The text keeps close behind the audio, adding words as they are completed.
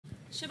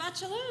Shabbat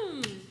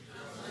Shalom.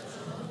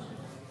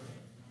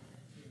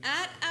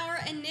 At our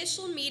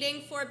initial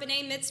meeting for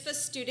B'nai Mitzvah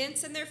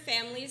students and their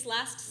families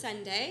last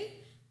Sunday,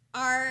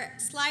 our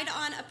slide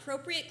on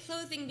appropriate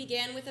clothing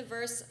began with a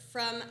verse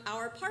from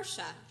our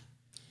Parsha.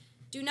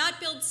 Do not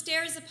build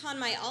stairs upon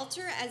my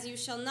altar, as you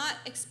shall not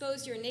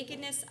expose your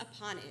nakedness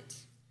upon it.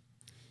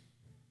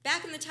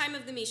 Back in the time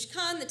of the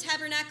Mishkan, the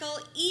tabernacle,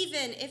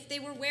 even if they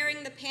were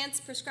wearing the pants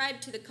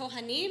prescribed to the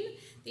Kohanim,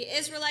 the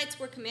Israelites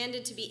were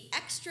commanded to be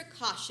extra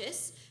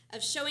cautious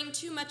of showing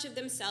too much of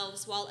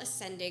themselves while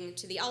ascending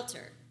to the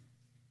altar.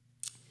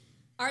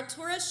 Our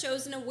Torah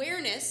shows an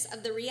awareness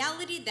of the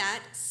reality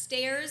that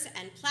stairs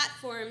and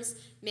platforms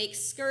make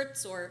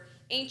skirts or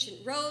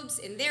ancient robes,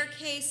 in their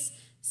case,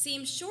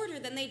 seem shorter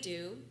than they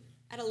do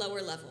at a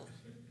lower level.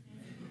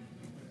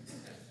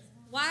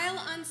 While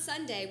on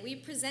Sunday we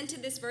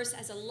presented this verse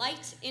as a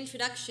light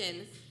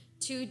introduction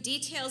to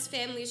details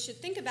families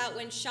should think about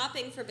when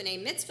shopping for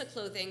B'nai Mitzvah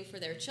clothing for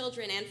their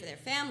children and for their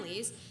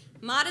families,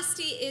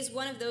 modesty is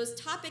one of those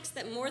topics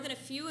that more than a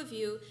few of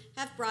you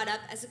have brought up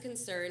as a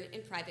concern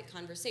in private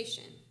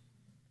conversation.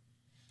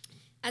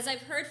 As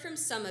I've heard from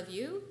some of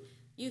you,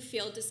 you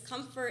feel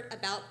discomfort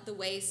about the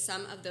way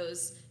some of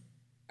those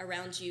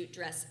around you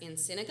dress in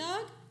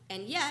synagogue,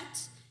 and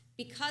yet,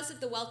 because of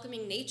the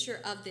welcoming nature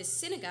of this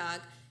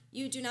synagogue,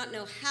 you do not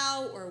know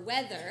how or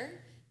whether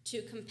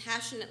to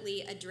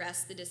compassionately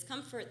address the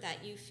discomfort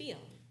that you feel.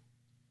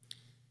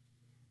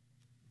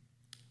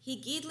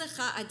 Higid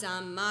lecha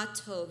adam ma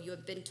tov, you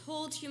have been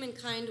told,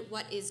 humankind,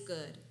 what is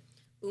good.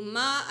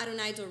 Uma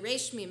Adonai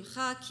doresh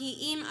mimcha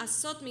ki im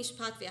asot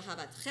mishpat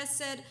ve'ahavat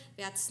chesed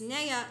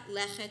ve'atznea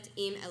lechet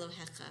im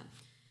Elohecha.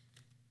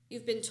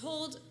 You've been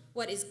told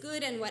what is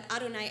good and what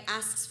Adonai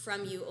asks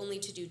from you, only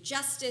to do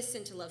justice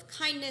and to love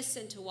kindness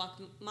and to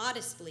walk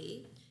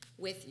modestly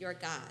with your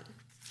God.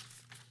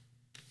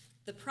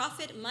 The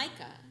prophet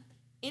Micah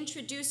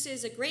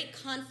introduces a great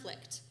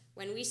conflict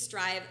when we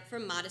strive for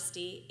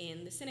modesty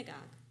in the synagogue.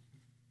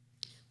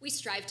 We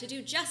strive to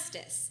do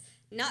justice,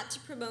 not to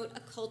promote a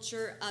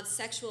culture of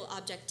sexual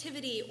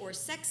objectivity or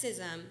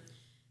sexism,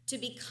 to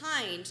be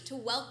kind, to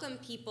welcome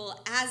people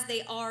as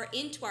they are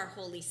into our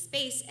holy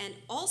space, and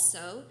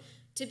also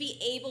to be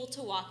able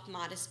to walk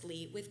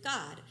modestly with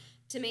God,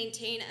 to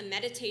maintain a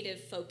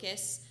meditative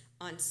focus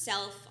on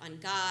self, on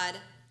God,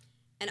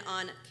 and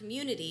on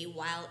community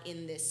while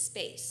in this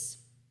space.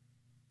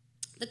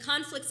 The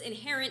conflicts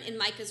inherent in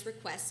Micah's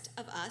request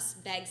of us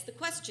begs the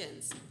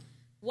questions.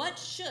 What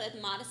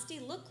should modesty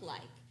look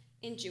like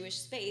in Jewish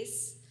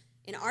space,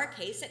 in our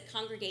case at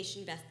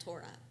Congregation Beth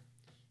Torah?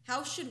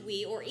 How should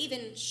we, or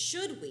even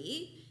should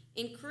we,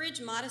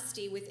 encourage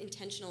modesty with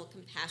intentional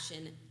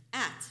compassion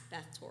at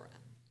Beth Torah?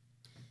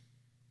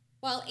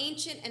 While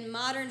ancient and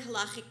modern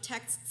halachic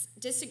texts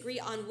disagree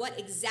on what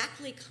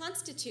exactly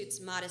constitutes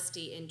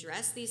modesty in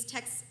dress, these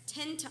texts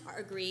tend to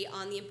agree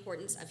on the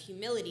importance of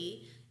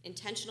humility,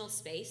 intentional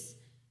space,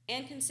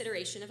 and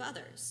consideration of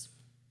others.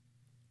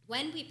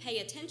 When we pay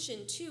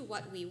attention to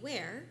what we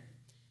wear,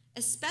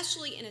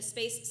 especially in a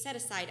space set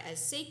aside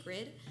as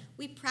sacred,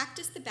 we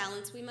practice the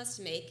balance we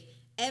must make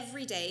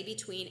every day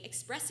between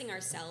expressing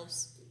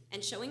ourselves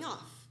and showing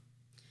off.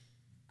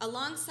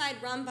 Alongside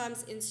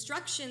Rambam's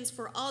instructions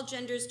for all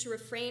genders to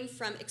refrain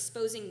from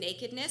exposing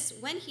nakedness,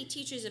 when he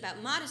teaches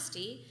about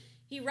modesty,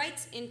 he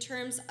writes in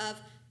terms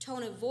of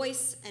tone of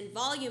voice and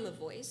volume of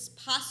voice,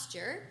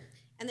 posture,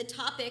 and the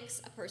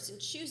topics a person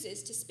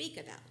chooses to speak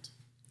about.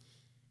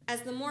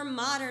 As the more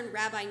modern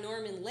Rabbi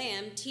Norman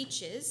Lamb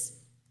teaches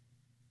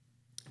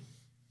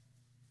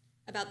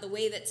about the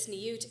way that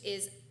tzniut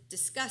is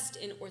discussed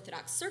in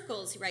Orthodox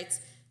circles, he writes,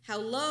 how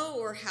low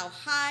or how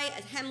high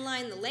a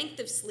hemline, the length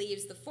of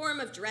sleeves, the form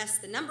of dress,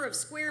 the number of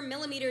square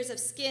millimeters of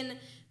skin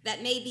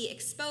that may be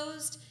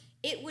exposed,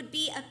 it would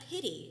be a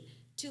pity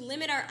to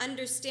limit our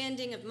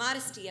understanding of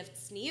modesty of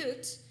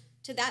tzniut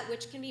to that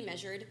which can be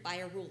measured by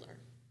a ruler.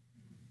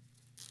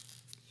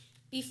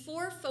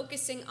 Before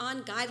focusing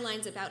on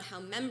guidelines about how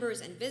members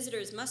and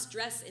visitors must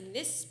dress in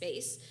this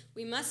space,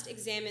 we must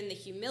examine the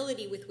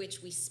humility with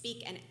which we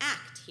speak and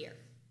act here.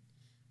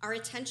 Our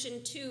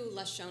attention to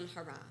Lashon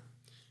Hara,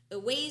 the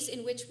ways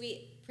in which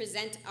we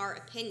present our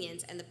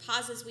opinions and the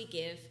pauses we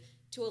give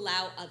to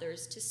allow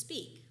others to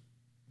speak.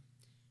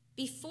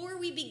 Before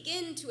we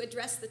begin to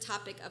address the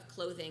topic of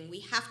clothing, we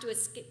have to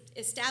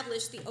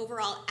establish the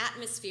overall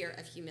atmosphere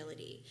of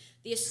humility,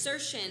 the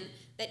assertion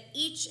that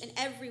each and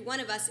every one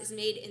of us is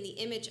made in the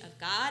image of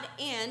God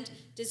and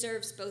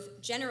deserves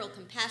both general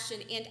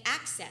compassion and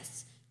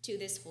access to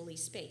this holy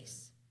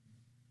space.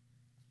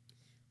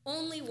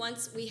 Only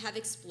once we have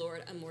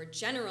explored a more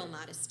general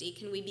modesty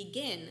can we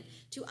begin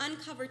to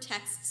uncover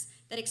texts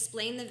that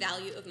explain the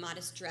value of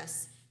modest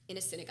dress in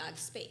a synagogue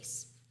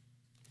space.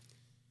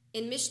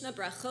 In Mishnah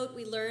Brachot,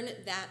 we learn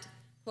that,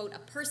 quote, a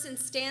person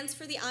stands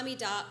for the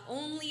Amidah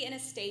only in a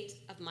state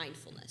of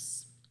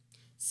mindfulness.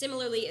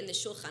 Similarly, in the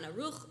Shulchan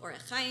Aruch or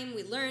Echaim,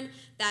 we learn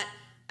that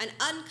an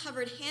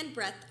uncovered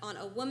handbreadth on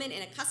a woman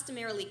in a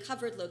customarily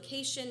covered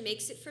location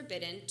makes it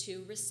forbidden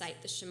to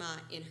recite the Shema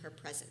in her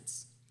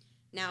presence.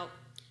 Now,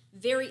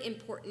 Very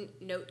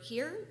important note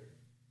here.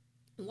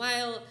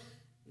 While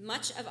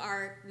much of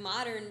our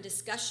modern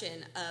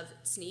discussion of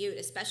tzniut,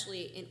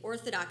 especially in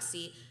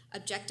Orthodoxy,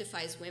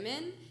 objectifies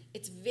women,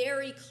 it's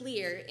very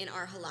clear in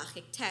our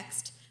halachic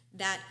text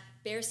that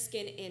bare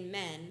skin in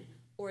men,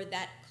 or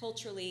that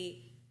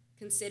culturally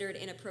considered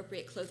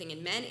inappropriate clothing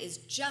in men, is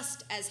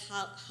just as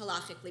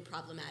halachically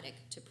problematic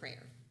to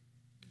prayer.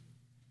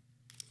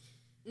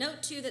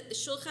 Note, too, that the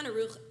Shulchan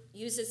Aruch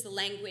uses the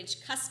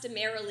language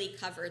customarily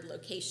covered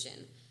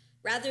location.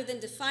 Rather than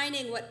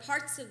defining what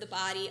parts of the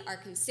body are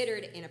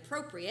considered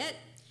inappropriate,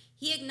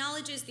 he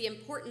acknowledges the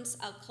importance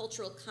of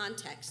cultural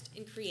context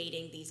in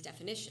creating these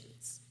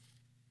definitions.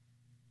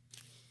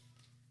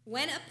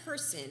 When a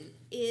person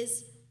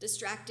is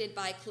distracted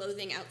by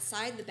clothing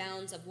outside the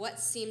bounds of what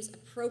seems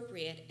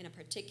appropriate in a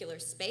particular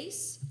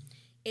space,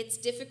 it's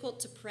difficult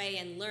to pray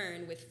and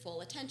learn with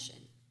full attention.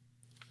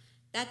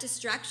 That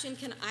distraction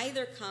can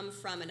either come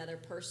from another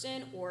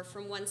person or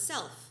from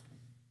oneself.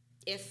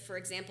 If, for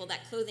example,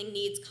 that clothing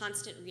needs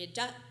constant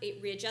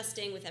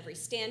readjusting with every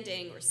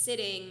standing or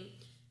sitting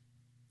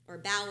or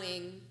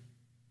bowing.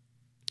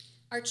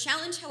 Our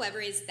challenge,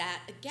 however, is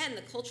that, again,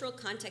 the cultural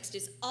context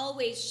is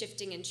always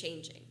shifting and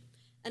changing.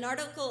 An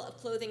article of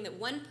clothing that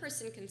one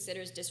person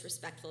considers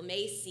disrespectful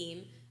may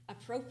seem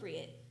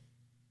appropriate,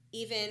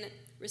 even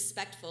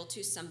respectful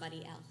to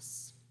somebody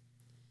else.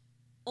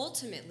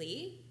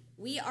 Ultimately,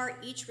 we are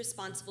each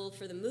responsible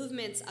for the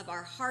movements of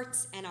our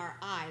hearts and our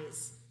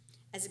eyes,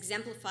 as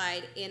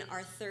exemplified in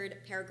our third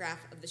paragraph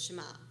of the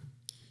Shema.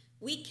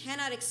 We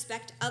cannot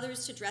expect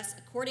others to dress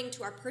according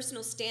to our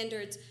personal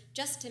standards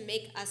just to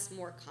make us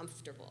more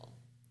comfortable.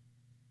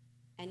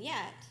 And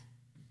yet,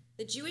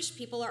 the Jewish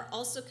people are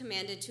also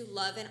commanded to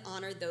love and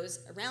honor those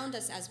around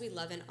us as we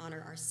love and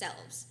honor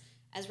ourselves.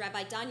 As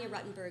Rabbi Danya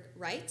Ruttenberg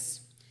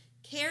writes,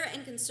 care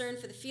and concern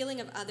for the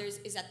feeling of others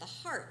is at the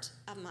heart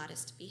of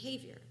modest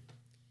behavior.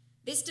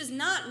 This does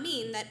not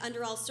mean that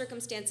under all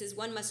circumstances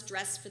one must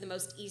dress for the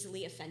most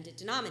easily offended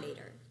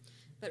denominator,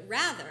 but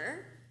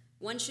rather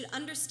one should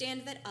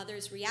understand that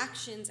others'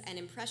 reactions and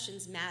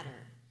impressions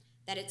matter,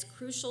 that it's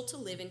crucial to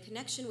live in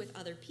connection with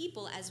other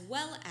people as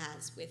well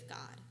as with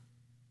God.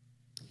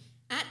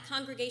 At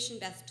Congregation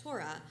Beth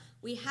Torah,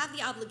 we have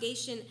the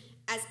obligation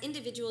as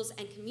individuals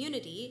and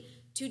community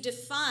to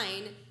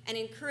define and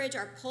encourage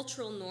our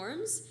cultural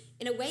norms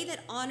in a way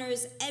that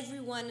honors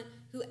everyone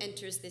who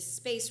enters this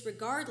space,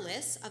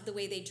 regardless of the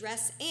way they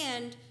dress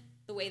and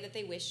the way that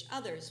they wish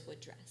others would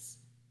dress.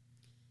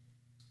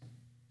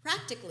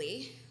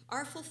 Practically,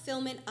 our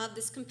fulfillment of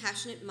this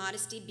compassionate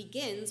modesty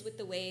begins with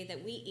the way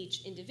that we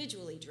each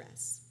individually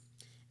dress.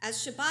 As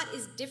Shabbat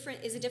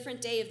is a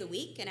different day of the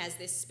week, and as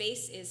this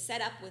space is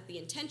set up with the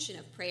intention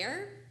of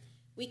prayer,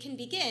 we can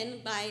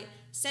begin by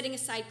setting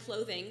aside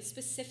clothing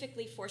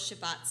specifically for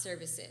Shabbat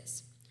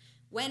services.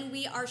 When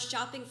we are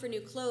shopping for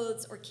new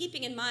clothes or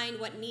keeping in mind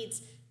what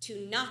needs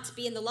to not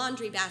be in the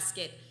laundry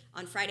basket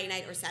on Friday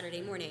night or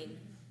Saturday morning,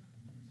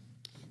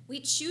 we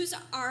choose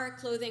our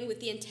clothing with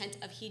the intent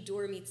of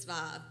Hidur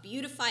Mitzvah, of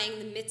beautifying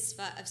the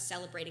mitzvah of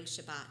celebrating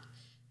Shabbat,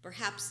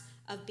 perhaps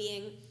of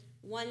being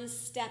one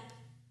step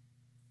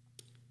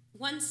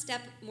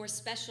more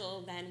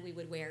special than we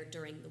would wear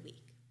during the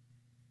week.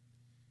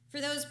 For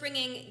those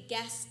bringing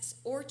guests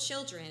or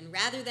children,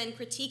 rather than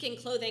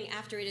critiquing clothing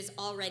after it is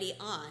already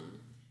on,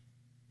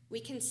 we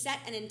can set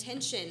an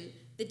intention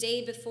the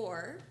day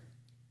before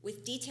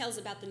with details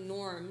about the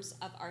norms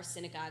of our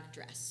synagogue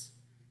dress.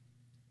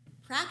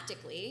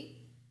 Practically,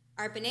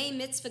 our B'nai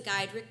Mitzvah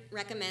guide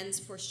recommends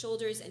for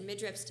shoulders and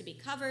midriffs to be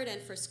covered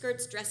and for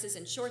skirts, dresses,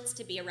 and shorts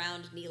to be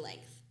around knee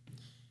length.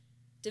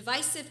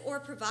 Divisive or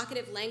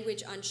provocative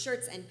language on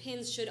shirts and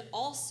pins should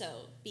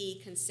also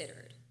be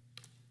considered.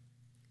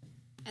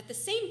 At the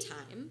same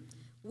time,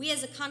 we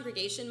as a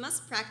congregation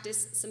must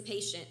practice some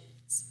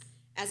patience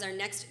as our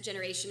next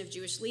generation of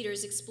Jewish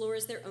leaders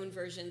explores their own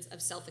versions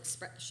of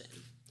self-expression,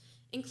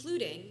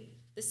 including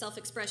the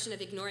self-expression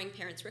of ignoring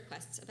parents'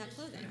 requests about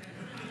clothing.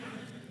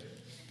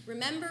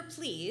 Remember,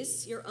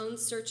 please, your own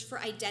search for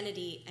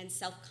identity and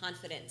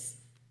self-confidence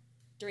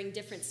during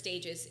different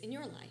stages in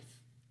your life.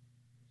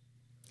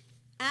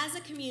 As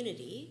a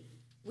community,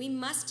 we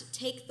must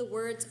take the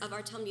words of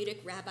our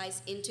Talmudic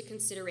rabbis into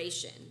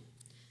consideration.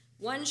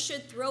 One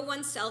should throw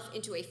oneself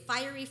into a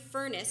fiery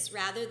furnace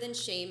rather than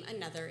shame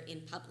another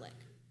in public.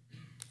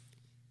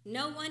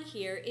 No one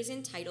here is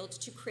entitled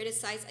to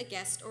criticize a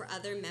guest or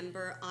other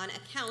member on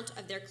account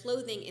of their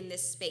clothing in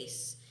this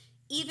space,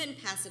 even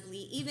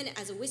passively, even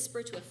as a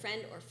whisper to a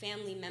friend or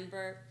family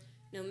member,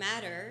 no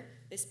matter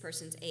this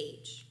person's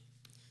age.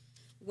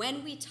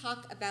 When we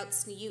talk about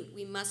tzniut,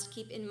 we must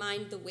keep in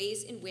mind the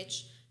ways in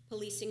which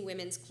policing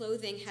women's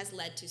clothing has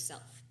led to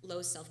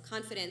low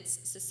self-confidence,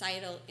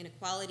 societal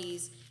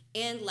inequalities,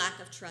 and lack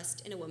of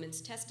trust in a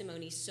woman's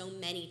testimony so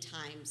many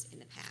times in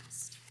the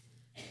past.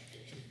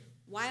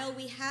 While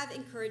we have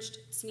encouraged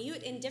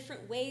tzniut in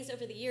different ways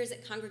over the years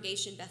at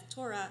Congregation Beth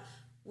Torah,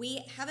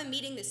 we have a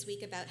meeting this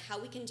week about how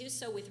we can do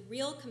so with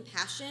real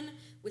compassion,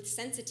 with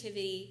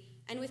sensitivity,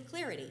 and with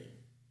clarity.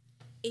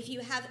 If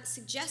you have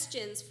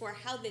suggestions for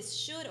how this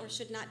should or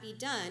should not be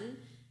done,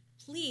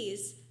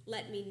 please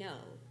let me know.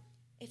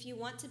 If you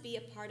want to be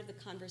a part of the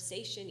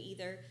conversation,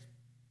 either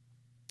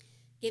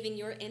giving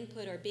your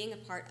input or being a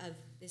part of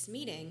this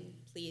meeting,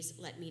 please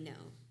let me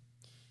know.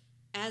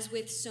 As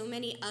with so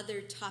many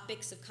other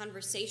topics of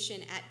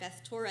conversation at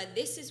Beth Torah,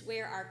 this is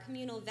where our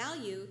communal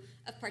value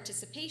of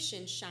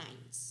participation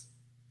shines.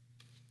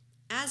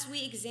 As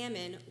we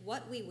examine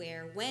what we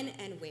wear, when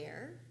and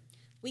where,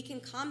 we can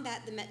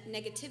combat the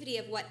negativity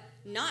of what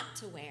not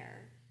to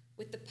wear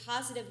with the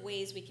positive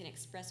ways we can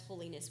express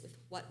holiness with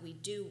what we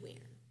do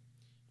wear.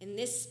 In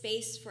this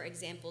space, for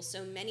example,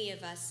 so many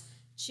of us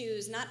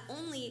choose not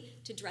only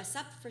to dress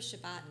up for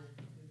Shabbat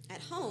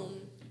at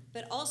home,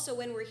 but also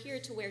when we're here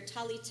to wear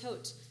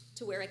talitot,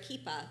 to wear a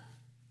kippah,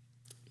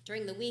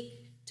 during the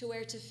week to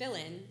wear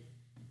tefillin,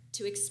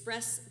 to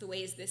express the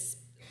ways this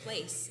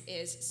place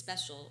is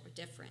special or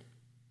different.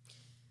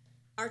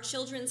 Our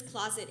children's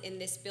closet in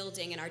this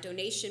building and our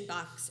donation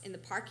box in the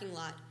parking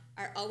lot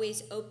are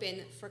always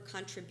open for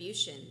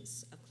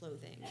contributions of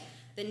clothing.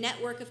 The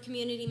network of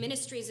community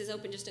ministries is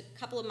open just a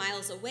couple of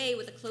miles away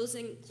with a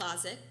clothing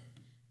closet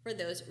for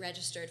those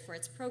registered for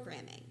its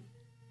programming.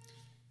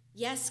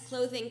 Yes,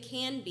 clothing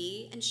can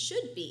be and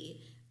should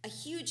be a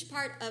huge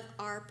part of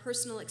our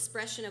personal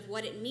expression of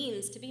what it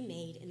means to be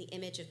made in the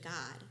image of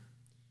God.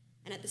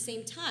 And at the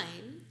same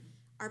time,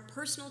 our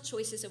personal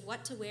choices of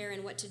what to wear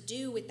and what to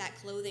do with that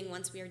clothing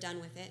once we are done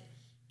with it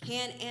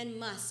can and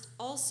must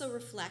also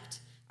reflect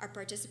our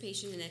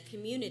participation in a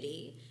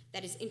community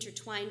that is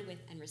intertwined with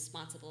and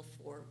responsible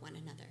for one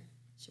another.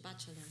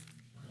 Shabbat Shalom.